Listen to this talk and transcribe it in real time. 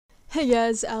Hey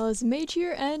guys, Alice Mage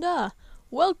here, and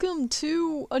welcome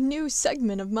to a new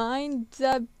segment of mine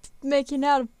that making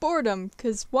out of boredom,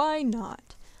 cause why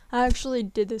not? I actually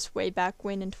did this way back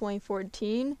when in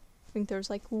 2014. I think there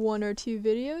was like 1 or 2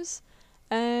 videos,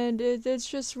 and it's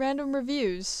just random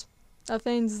reviews of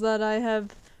things that I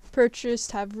have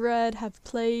purchased, have read, have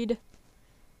played,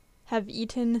 have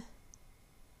eaten.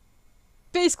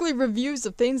 Basically reviews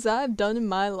of things that I've done in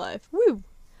my life. Woo!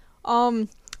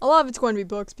 A lot of it's going to be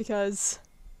books because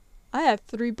I have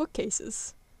 3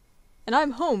 bookcases. And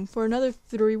I'm home for another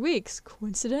 3 weeks.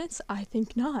 Coincidence? I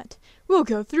think not. We'll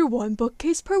go through 1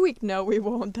 bookcase per week. No, we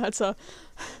won't. That's a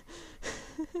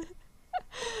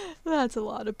that's a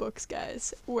lot of books,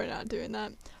 guys. We're not doing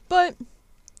that. But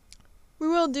we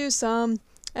will do some.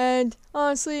 And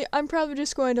honestly, I'm probably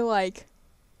just going to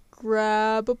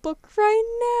grab a book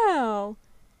right now.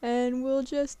 And we'll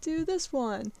just do this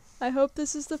one. I hope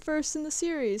this is the first in the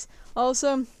series.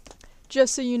 Also,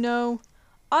 just so you know,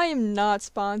 I am not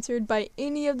sponsored by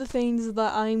any of the things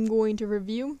that I'm going to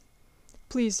review.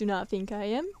 Please do not think I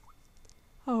am.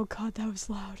 Oh god, that was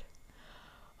loud.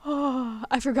 Oh,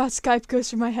 I forgot Skype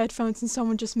goes through my headphones and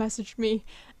someone just messaged me.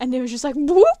 And it was just like,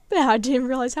 whoop! And I didn't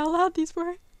realize how loud these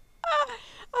were.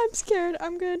 I'm scared.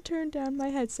 I'm going to turn down my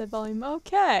headset volume.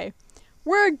 Okay.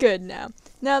 We're good now.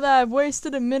 Now that I've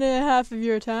wasted 1.5 minutes of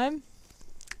your time,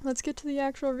 let's get to the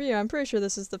actual review. I'm pretty sure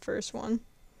this is the first one.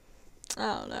 I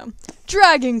don't know.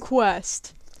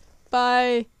 DragonQuest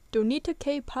by Donita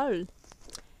K.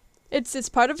 It's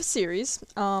part of a series.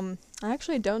 I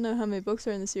actually don't know how many books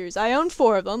are in the series. I own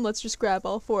 4 of them. Let's just grab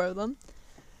all 4 of them.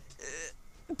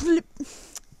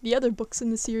 The other books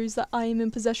in the series that I am in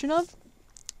possession of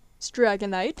is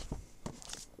Dragonite,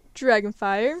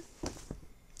 Dragonfire.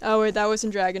 Oh wait, that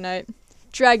wasn't Dragonite.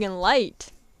 Dragonlight.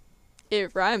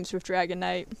 It rhymes with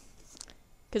Dragonite.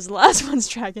 Because the last one's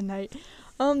Dragonite.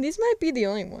 These might be the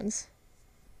only ones.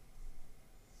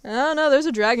 I don't know, there's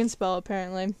a dragon spell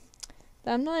apparently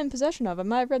that I'm not in possession of. I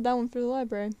might have read that one for the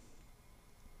library.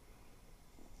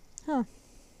 Huh.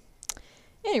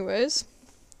 Anyways,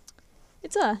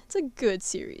 it's a good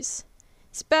series.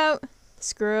 It's about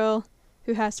this girl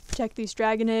who has to protect these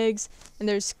dragon eggs, and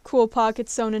there's cool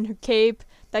pockets sewn in her cape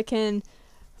that can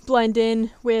blend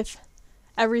in with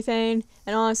everything.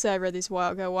 And honestly, I read these a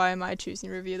while ago. Why am I choosing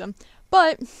to review them?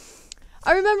 But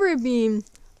I remember it being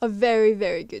a very,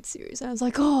 very good series. And I was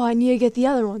like, oh, I need to get the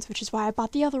other ones, which is why I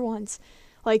bought the other ones.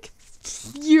 Like,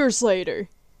 years later.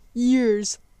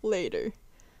 Years later.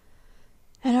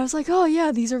 And I was like, oh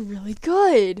yeah, these are really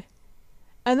good.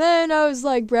 And then I was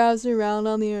browsing around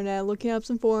on the internet, looking up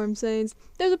some forum sayings.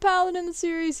 There's a paladin in the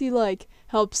series. He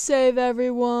helps save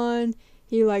everyone.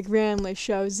 He randomly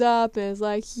shows up and is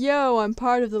like, yo, I'm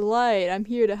part of the light. I'm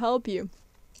here to help you.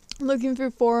 Looking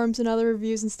through forums and other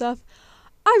reviews and stuff,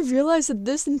 I realized that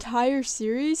this entire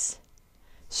series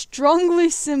strongly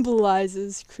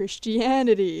symbolizes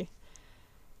Christianity.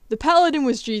 The paladin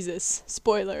was Jesus.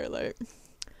 Spoiler alert.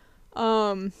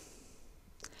 And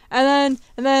then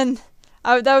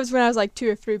that was when I was 2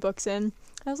 or 3 books in.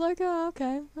 I was like, oh,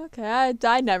 okay.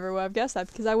 I never would have guessed that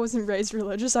because I wasn't raised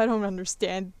religious. I don't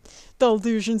understand the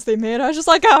allusions they made. I was just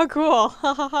like, oh, cool.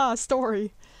 Ha ha ha,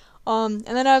 story. And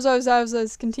then as I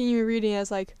was continuing reading, I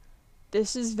was like,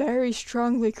 this is very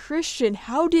strongly Christian.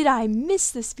 How did I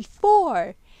miss this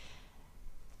before?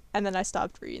 And then I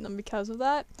stopped reading them because of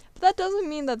that. But that doesn't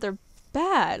mean that they're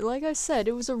bad. Like I said,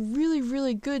 it was a really,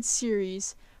 really good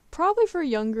series. Probably for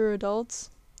younger adults.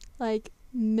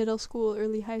 Middle school,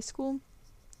 early high school.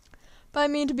 But I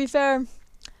mean, to be fair,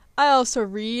 I also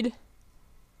read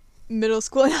middle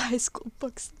school and high school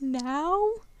books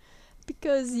now.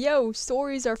 Because,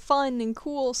 stories are fun and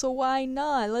cool, so why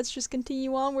not? Let's just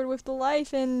continue onward with the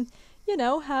life and,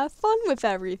 have fun with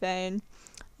everything.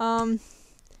 But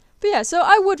yeah, so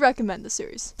I would recommend the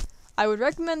series. I would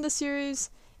recommend the series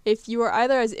if you are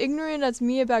either as ignorant as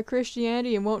me about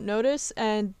Christianity and won't notice,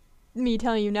 and me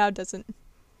telling you now doesn't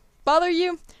bother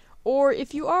you, or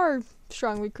if you are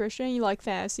strongly Christian and you like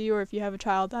fantasy, or if you have a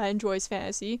child that enjoys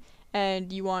fantasy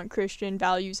and you want Christian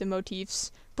values and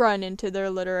motifs brought into their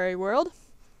literary world.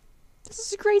 This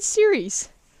is a great series.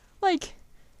 The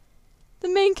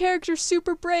main character's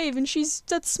super brave and she's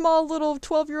that small little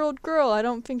 12-year-old girl. I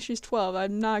don't think she's 12.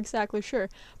 I'm not exactly sure.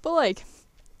 But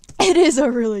it is a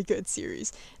really good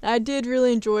series. And I did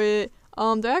really enjoy it.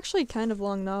 They're actually kind of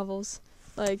long novels.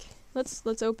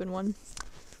 Let's open one.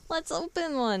 Let's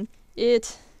open one.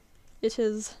 It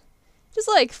is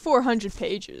just 400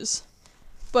 pages.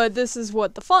 But this is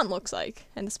what the font looks like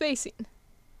and the spacing.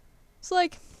 So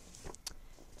it's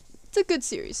a good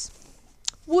series.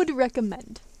 Would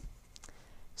recommend.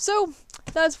 So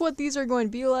that's what these are going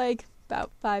to be like.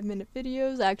 About 5-minute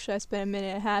videos. Actually, I spent a minute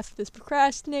and a half of this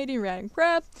procrastinating, random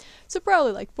crap. So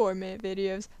probably like 4-minute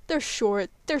videos. They're short,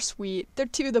 they're sweet, they're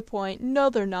to the point. No,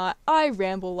 they're not. I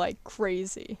ramble like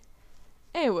crazy.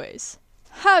 Anyways,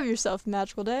 have yourself a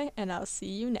magical day, and I'll see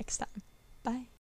you next time. Bye.